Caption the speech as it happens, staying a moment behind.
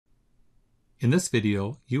In this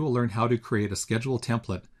video, you will learn how to create a schedule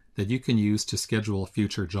template that you can use to schedule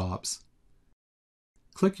future jobs.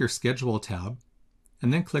 Click your Schedule tab,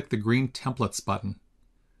 and then click the green Templates button.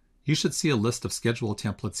 You should see a list of schedule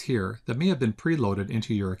templates here that may have been preloaded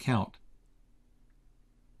into your account.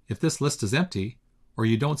 If this list is empty, or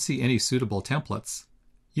you don't see any suitable templates,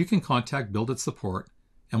 you can contact BuildIT support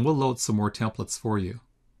and we'll load some more templates for you.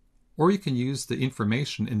 Or you can use the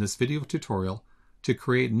information in this video tutorial to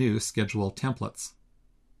create new schedule templates.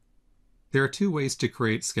 There are two ways to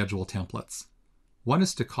create schedule templates. One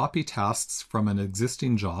is to copy tasks from an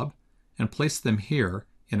existing job and place them here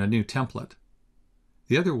in a new template.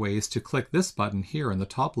 The other way is to click this button here in the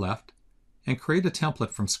top left and create a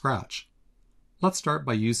template from scratch. Let's start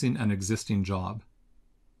by using an existing job.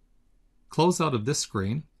 Close out of this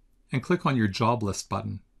screen and click on your Job List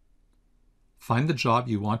button. Find the job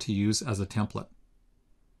you want to use as a template.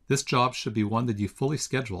 This job should be one that you fully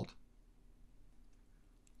scheduled.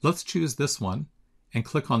 Let's choose this one and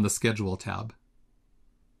click on the Schedule tab.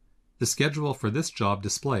 The schedule for this job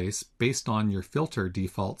displays based on your filter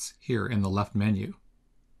defaults here in the left menu.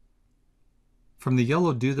 From the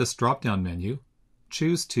yellow Do This drop-down menu,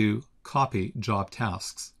 choose to Copy Job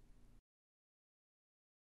Tasks.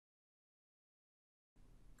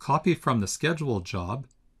 Copy from the scheduled job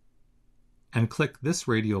and click this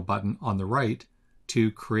radio button on the right to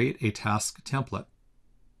create a task template.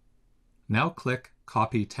 Now click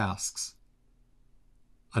Copy Tasks.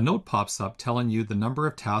 A note pops up telling you the number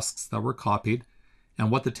of tasks that were copied and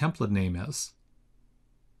what the template name is.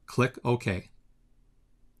 Click OK.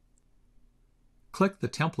 Click the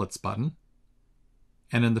Templates button,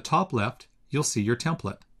 and in the top left, you'll see your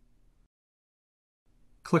template.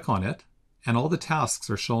 Click on it, and all the tasks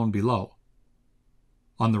are shown below.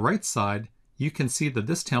 On the right side, you can see that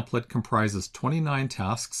this template comprises 29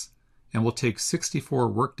 tasks and will take 64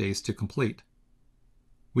 workdays to complete.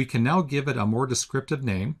 We can now give it a more descriptive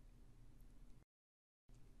name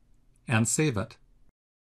and save it.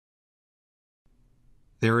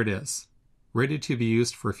 There it is, ready to be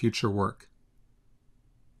used for future work.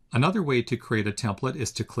 Another way to create a template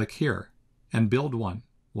is to click here and build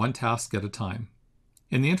one task at a time.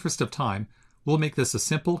 In the interest of time, we'll make this a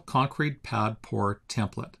simple concrete pad pour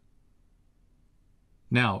template.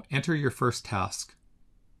 Now enter your first task.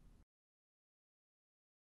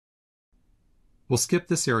 We'll skip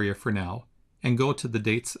this area for now and go to the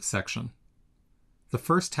Dates section. The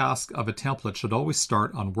first task of a template should always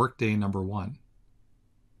start on workday number 1.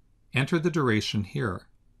 Enter the duration here.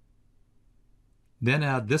 Then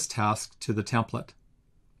add this task to the template.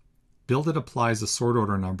 BuildIT applies a sort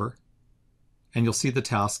order number, and you'll see the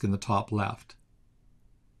task in the top left.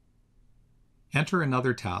 Enter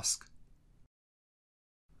another task.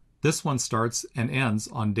 This one starts and ends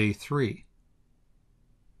on day 3.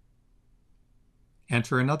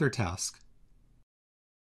 Enter another task.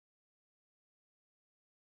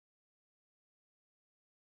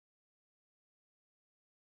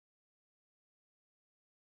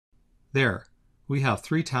 There, we have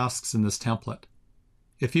 3 tasks in this template.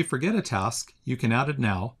 If you forget a task, you can add it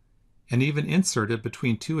now and even insert it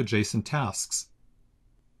between 2 adjacent tasks.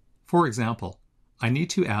 For example, I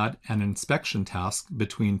need to add an inspection task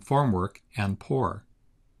between formwork and pour.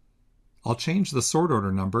 I'll change the sort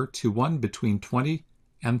order number to one between 20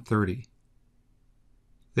 and 30.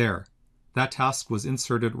 There, that task was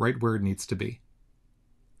inserted right where it needs to be.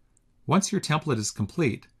 Once your template is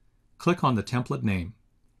complete, click on the template name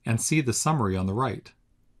and see the summary on the right.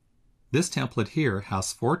 This template here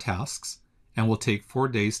has 4 tasks and will take 4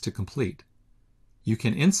 days to complete. You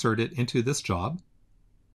can insert it into this job,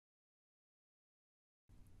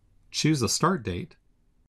 choose a start date,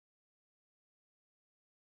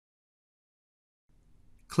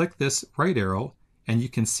 click this right arrow, and you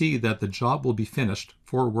can see that the job will be finished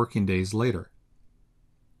 4 working days later.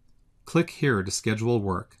 Click here to schedule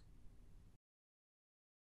work.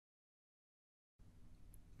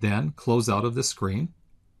 Then close out of the screen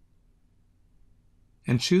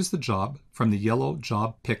and choose the job from the yellow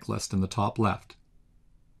job pick list in the top left.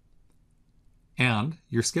 And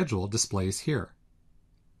your schedule displays here.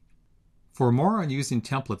 For more on using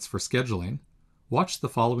templates for scheduling, watch the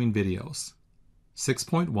following videos: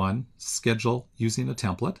 6.1 Schedule using a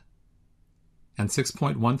template, and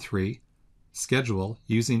 6.13 Schedule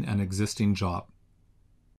using an existing job.